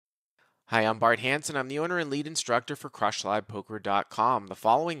Hi, I'm Bart Hanson. I'm the owner and lead instructor for CrushLivePoker.com. The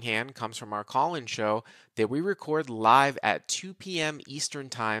following hand comes from our call-in show that we record live at 2 p.m. Eastern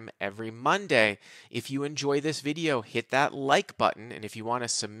Time every Monday. If you enjoy this video, hit that like button, and if you want to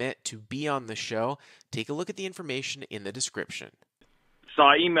submit to be on the show, take a look at the information in the description. So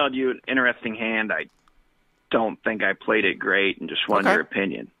I emailed you an interesting hand. I don't think I played it great and just wanted your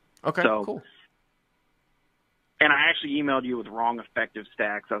opinion. Okay, so, cool. And I actually emailed you with wrong effective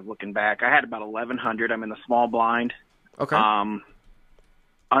stacks. I was looking back. I had about 1,100. I'm in the small blind. Okay.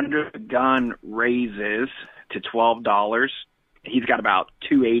 Under the gun raises to $12. He's got about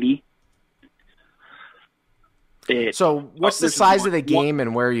 280. So what's the size of the game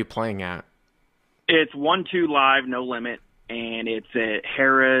and where are you playing at? It's 1-2 live, no limit, and it's at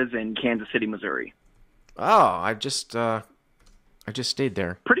Harrah's in Kansas City, Missouri. Oh, I just stayed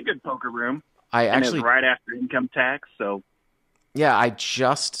there. Pretty good poker room. And it was right after income tax, so. Yeah, I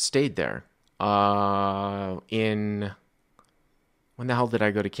just stayed there. When the hell did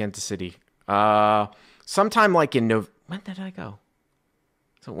I go to Kansas City? Sometime like in when did I go?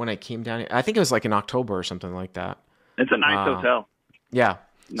 So when I came down, I think it was like in October or something like that. It's a nice hotel. Yeah.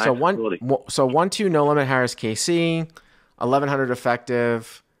 Nice so facility. 1-2 no limit Harris KC, 1,100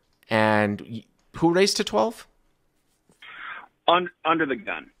 effective, and who raised to 12? Under the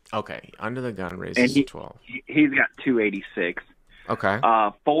gun. Okay, under the gun raises to 12. He's got 286. Okay.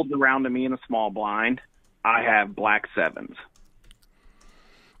 Folds around to me in a small blind. I have black sevens.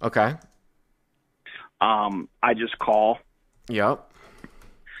 Okay. I just call. Yep.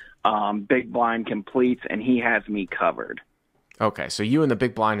 Big blind completes, and he has me covered. Okay, so you and the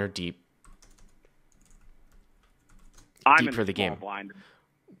big blind are deep. I'm deep for the game. Blind.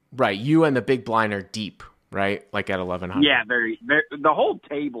 Right, you and the big blind are deep, right? Like at 1,100. Yeah, the whole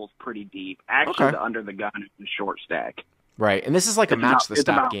table's pretty deep. Actually, Okay. the under the gun is the short stack. Right, and this is like a match the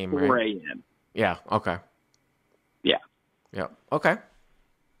stack game, right? 4 a.m. Yeah, okay. Yeah. Yep, okay.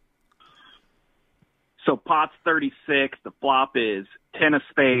 So pot's 36. The flop is 10 of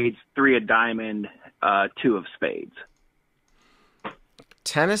spades, 3 of diamond, 2 of spades.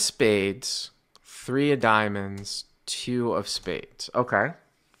 10 of spades, 3 of diamonds, 2 of spades. Okay.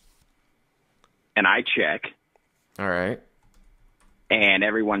 And I check. All right. And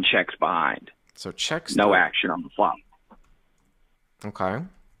everyone checks behind. So checks. No action on the flop. Okay.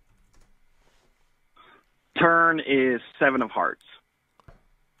 Turn is 7 of hearts.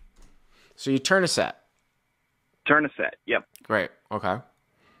 So you turn a set. Turn a set. Yep. Great. Okay.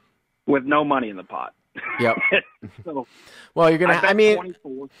 With no money in the pot. Yep. So, well, you're gonna. I mean,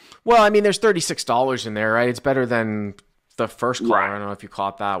 24. well, I mean, there's $36 in there, right? It's better than the first call. Right. I don't know if you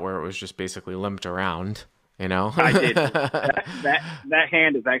caught that, where it was just basically limped around. You know. I did. that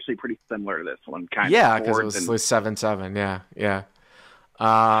hand is actually pretty similar to this one, kind of. Yeah, because it was 7-7. Yeah, yeah.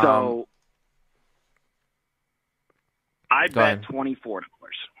 So I bet ahead. $24.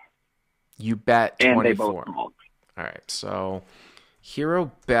 You bet 24. And they both called. All right, so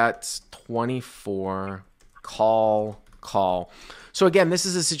hero bets 24, call. So again, this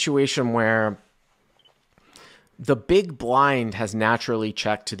is a situation where the big blind has naturally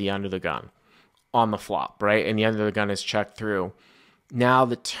checked to the under the gun on the flop, right? And the under the gun is checked through. Now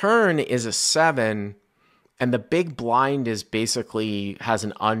the turn is a 7, and the big blind is basically has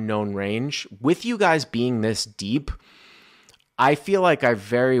an unknown range. With you guys being this deep, I feel like I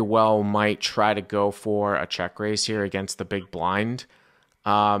very well might try to go for a check raise here against the big blind,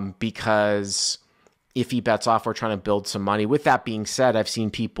 because if he bets off, we're trying to build some money. With that being said, I've seen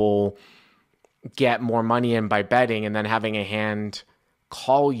people get more money in by betting and then having a hand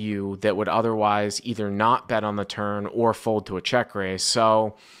call you that would otherwise either not bet on the turn or fold to a check raise.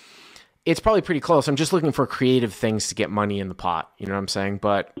 So it's probably pretty close. I'm just looking for creative things to get money in the pot. You know what I'm saying?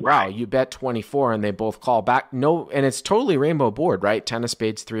 But wow, you bet 24 and they both call back. No, and it's totally rainbow board, right? 10 of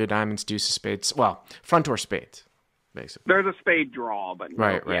spades, 3 of diamonds, deuce of spades. Well, front door spades, basically. There's a spade draw, but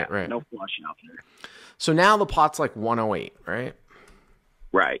right. No flush out there. So now the pot's like 108, right?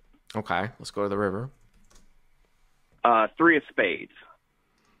 Right. Okay, let's go to the river. 3 of spades.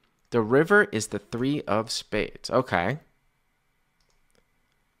 The river is the 3 of spades. Okay.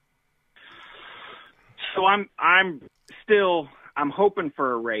 So I'm hoping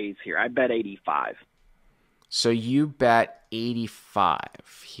for a raise here. I bet 85. So you bet 85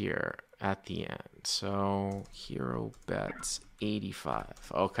 here at the end. So hero bets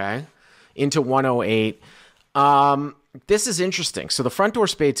 85. Okay. Into 108. This is interesting. So the front door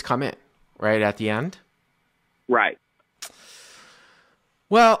spades come in, right, at the end? Right.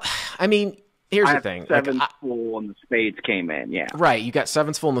 Well, I mean, here's the thing. Sevens full and the spades came in, yeah. Right. You got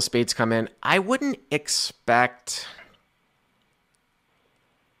sevens full and the spades come in. I wouldn't expect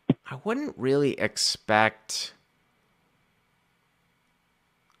I wouldn't really expect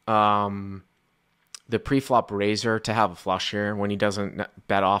the pre-flop raiser to have a flush here when he doesn't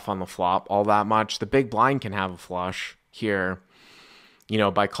bet off on the flop all that much. The big blind can have a flush here, you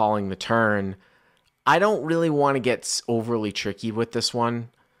know, by calling the turn. I don't really want to get overly tricky with this one.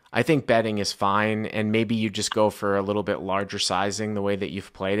 I think betting is fine, and maybe you just go for a little bit larger sizing the way that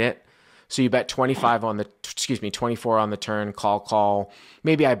you've played it. So you bet 24 on the turn, call.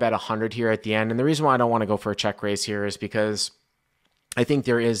 Maybe I bet 100 here at the end. And the reason why I don't want to go for a check raise here is because I think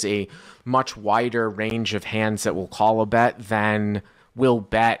there is a much wider range of hands that will call a bet than will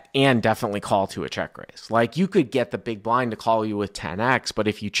bet and definitely call to a check raise. Like, you could get the big blind to call you with 10x, but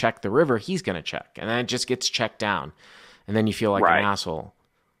if you check the river, he's going to check. And then it just gets checked down. And then you feel like an asshole.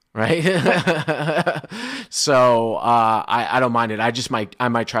 Right? So I don't mind it. I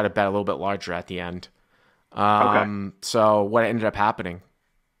might try to bet a little bit larger at the end. Okay. So what ended up happening?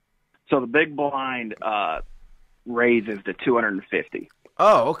 So the big blind raises to 250.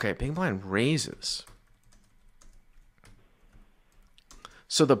 Oh, okay. Big blind raises.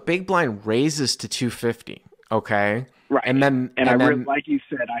 So the big blind raises to 250. Okay. Right. And then really, like you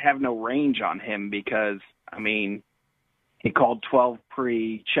said, I have no range on him because, I mean, he called 12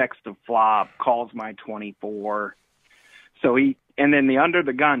 pre, checks the flop, calls my 24. So and then the under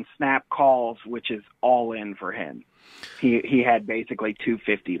the gun snap calls, which is all in for him. He had basically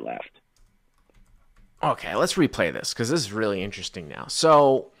 250 left. Okay, let's replay this because this is really interesting now.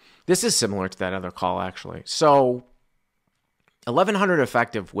 So this is similar to that other call, actually. So 1100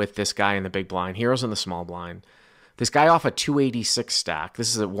 effective with this guy in the big blind. Heroes in the small blind. This guy off a 286 stack.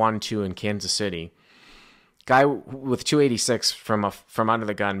 This is at 1-2 in Kansas City. Guy with 286 from under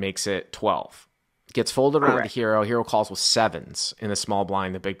the gun makes it 12. Gets folded around the hero. Hero calls with 7s in the small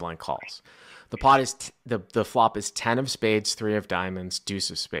blind. The big blind calls. The pot is the flop is 10 of spades, 3 of diamonds, deuce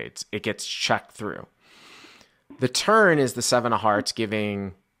of spades. It gets checked through. The turn is the 7 of hearts,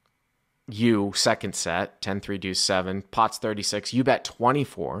 giving you second set 10-3 deuce 7. Pot's 36. You bet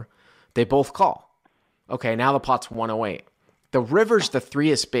 24. They both call. Okay, now the pot's 108. The river's the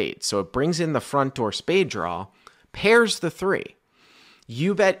 3 of spades, so it brings in the front door spade draw, pairs the 3.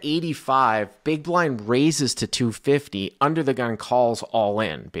 You bet 85, big blind raises to 250, under the gun calls all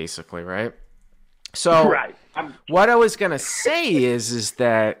in, basically, right? So what I was going to say is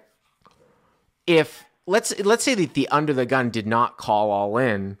that if, let's say that the under the gun did not call all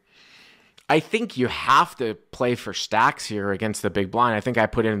in, I think you have to play for stacks here against the big blind. I think I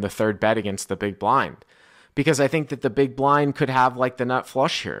put in the third bet against the big blind. Because I think that the big blind could have like the nut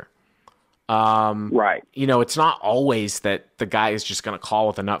flush here. Right. You know, it's not always that the guy is just going to call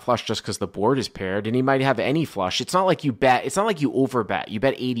with a nut flush just because the board is paired, and he might have any flush. It's not like you bet. It's not like you overbet. You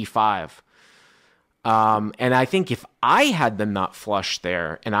bet 85. And I think if I had the nut flush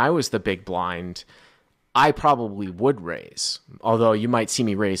there and I was the big blind, I probably would raise. Although you might see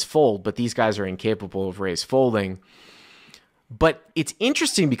me raise fold, but these guys are incapable of raise folding. But it's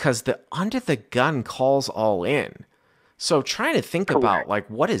interesting because the under the gun calls all in. So trying to think about, like,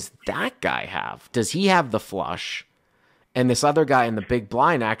 what does that guy have? Does he have the flush? And this other guy in the big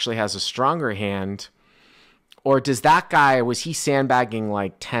blind actually has a stronger hand. Or does that guy, was he sandbagging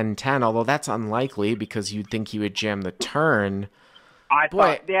like 10-10? Although that's unlikely because you'd think he would jam the turn. I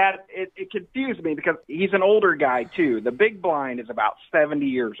thought that it confused me because he's an older guy too. The big blind is about 70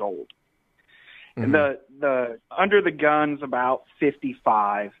 years old. Mm-hmm. And the under the gun's about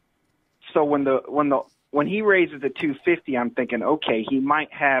 55. So when he raises to 250, I'm thinking, okay, he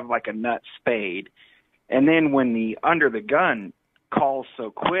might have like a nut spade. And then when the under the gun calls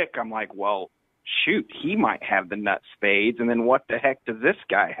so quick, I'm like, well, shoot, he might have the nut spades. And then what the heck does this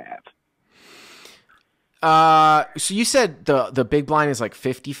guy have? So you said the big blind is like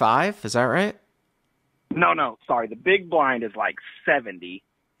 55, is that right? No, sorry. The big blind is like 70.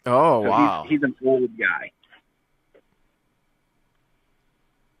 Oh, so wow. He's an old guy.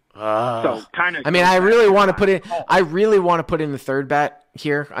 So kind of. I mean, I really want to put in the third bet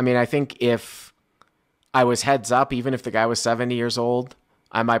here. I mean, I think if I was heads up, even if the guy was 70 years old,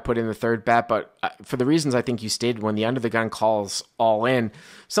 I might put in the third bet. But for the reasons I think you stated, when the under the gun calls all in,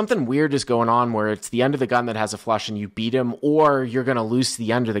 something weird is going on where it's the under the gun that has a flush and you beat him, or you're going to lose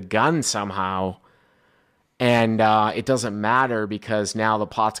the under the gun somehow. And it doesn't matter because now the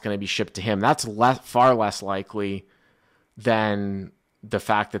pot's going to be shipped to him. That's far less likely than the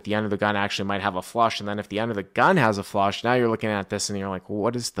fact that the under the gun actually might have a flush. And then if the under the gun has a flush, now you're looking at this and you're like, well,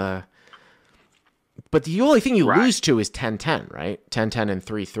 what is the... But the only thing you lose to is 10-10, right? 10-10 and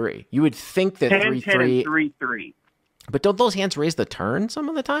 3-3. You would think that 3-3... and 3-3. But don't those hands raise the turn some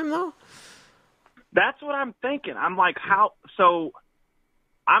of the time, though? That's what I'm thinking. I'm like, how... So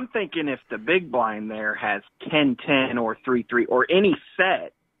I'm thinking if the big blind there has 10-10 or 3-3 or any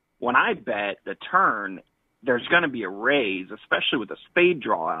set, when I bet the turn, there's going to be a raise, especially with a spade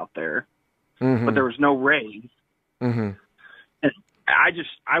draw out there. Mm-hmm. But there was no raise. Mm-hmm. And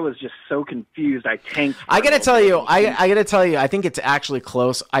I was just so confused. I tanked. I gotta tell you, I think it's actually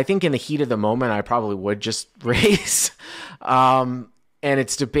close. I think in the heat of the moment, I probably would just raise. And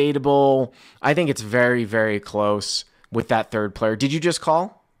it's debatable. I think it's very, very close with that third player. Did you just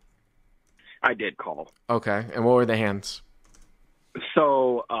call? I did call. Okay. And what were the hands?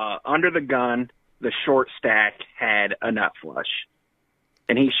 So under the gun, the short stack had a nut flush.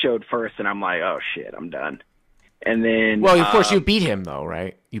 And he showed first, and I'm like, oh, shit, I'm done. And then... Well, of course, you beat him, though,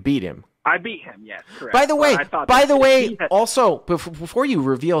 right? You beat him. I beat him, yes, correct. By the way, also, before you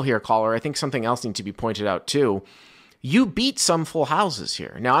reveal here, caller, I think something else needs to be pointed out, too. You beat some full houses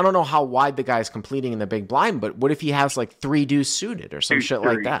here. Now, I don't know how wide the guy's completing in the big blind, but what if he has, like, 3 deuce suited or some shit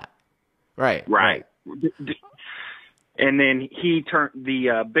like that? Right. And then he turned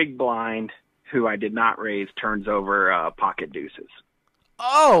the big blind, who I did not raise, turns over pocket deuces.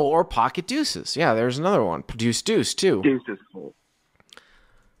 Oh, or pocket deuces. Yeah, there's another one. Deuce, too. Deuces full.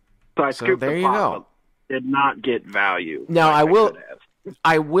 So I scooped there the you pot, go. Did not get value. Now, like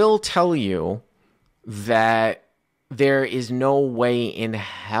I will tell you that there is no way in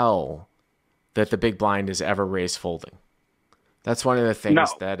hell that the big blind is ever raised folding. That's one of the things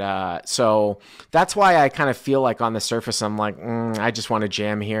that, so that's why I kind of feel like on the surface, I'm like, I just want to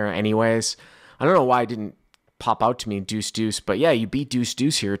jam here anyways. I don't know why I didn't pop out to me deuce, but yeah, you beat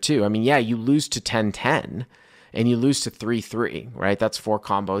deuce here too. I mean, yeah, you lose to 10-10 and you lose to 3-3, right? That's 4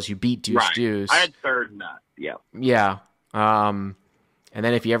 combos. You beat deuce. I had third nut. Yeah. Yeah. And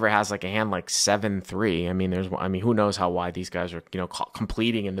then if he ever has like a hand like 7-3, I mean, who knows how wide these guys are,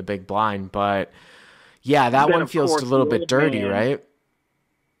 completing in the big blind, but yeah, that one feels a little bit dirty, right?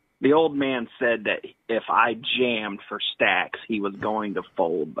 The old man said that if I jammed for stacks, he was going to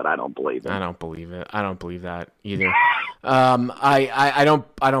fold, but I don't believe it. I don't believe it. I don't believe that either. I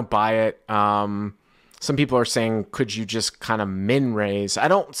don't buy it. Some people are saying, could you just kind of min raise? I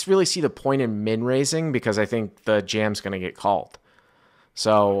don't really see the point in min raising because I think the jam's going to get called.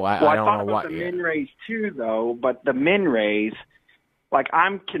 So I don't know what. The min raise too, though, but the min raise, like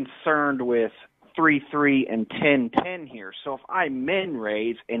I'm concerned with 3-3 and 10-10 here. So if I min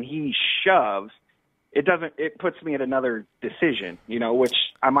raise and he shoves, it puts me at another decision, which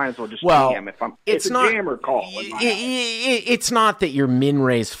I might as well just jam if it's not a jam or call. It's not that you're min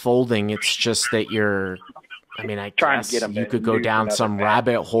raise folding. It's just that you're. I mean, I guess you could go down some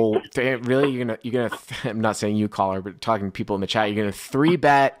rabbit hole. Really, you're gonna. I'm not saying you, caller, but talking to people in the chat. You're gonna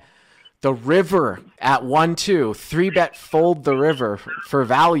 3-bet the river at 1-2, 3-bet fold the river for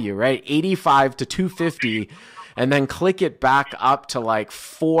value, right? 85 to 250, and then click it back up to like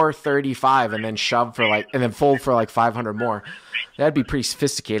 435, and then shove for and then fold for like 500 more. That'd be pretty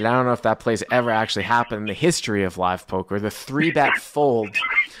sophisticated. I don't know if that play's ever actually happened in the history of live poker. The 3-bet fold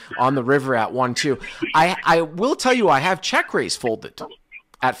on the river at 1-2. I will tell you, I have check raise folded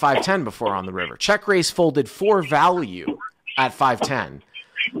at 510 before on the river. Check raise folded for value at 510.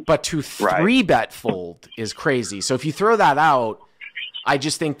 But to 3-bet fold is crazy. So if you throw that out, I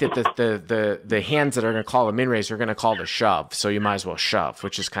just think that the hands that are going to call a min raise are going to call the shove. So you might as well shove,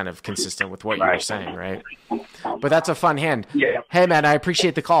 which is kind of consistent with what you were saying, right? But that's a fun hand. Yeah. Hey, man, I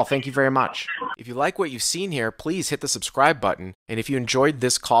appreciate the call. Thank you very much. If you like what you've seen here, please hit the subscribe button. And if you enjoyed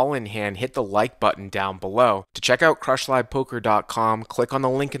this call-in hand, hit the like button down below. To check out crushlivepoker.com, click on the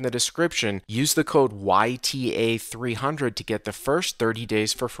link in the description. Use the code YTA300 to get the first 30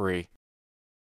 days for free.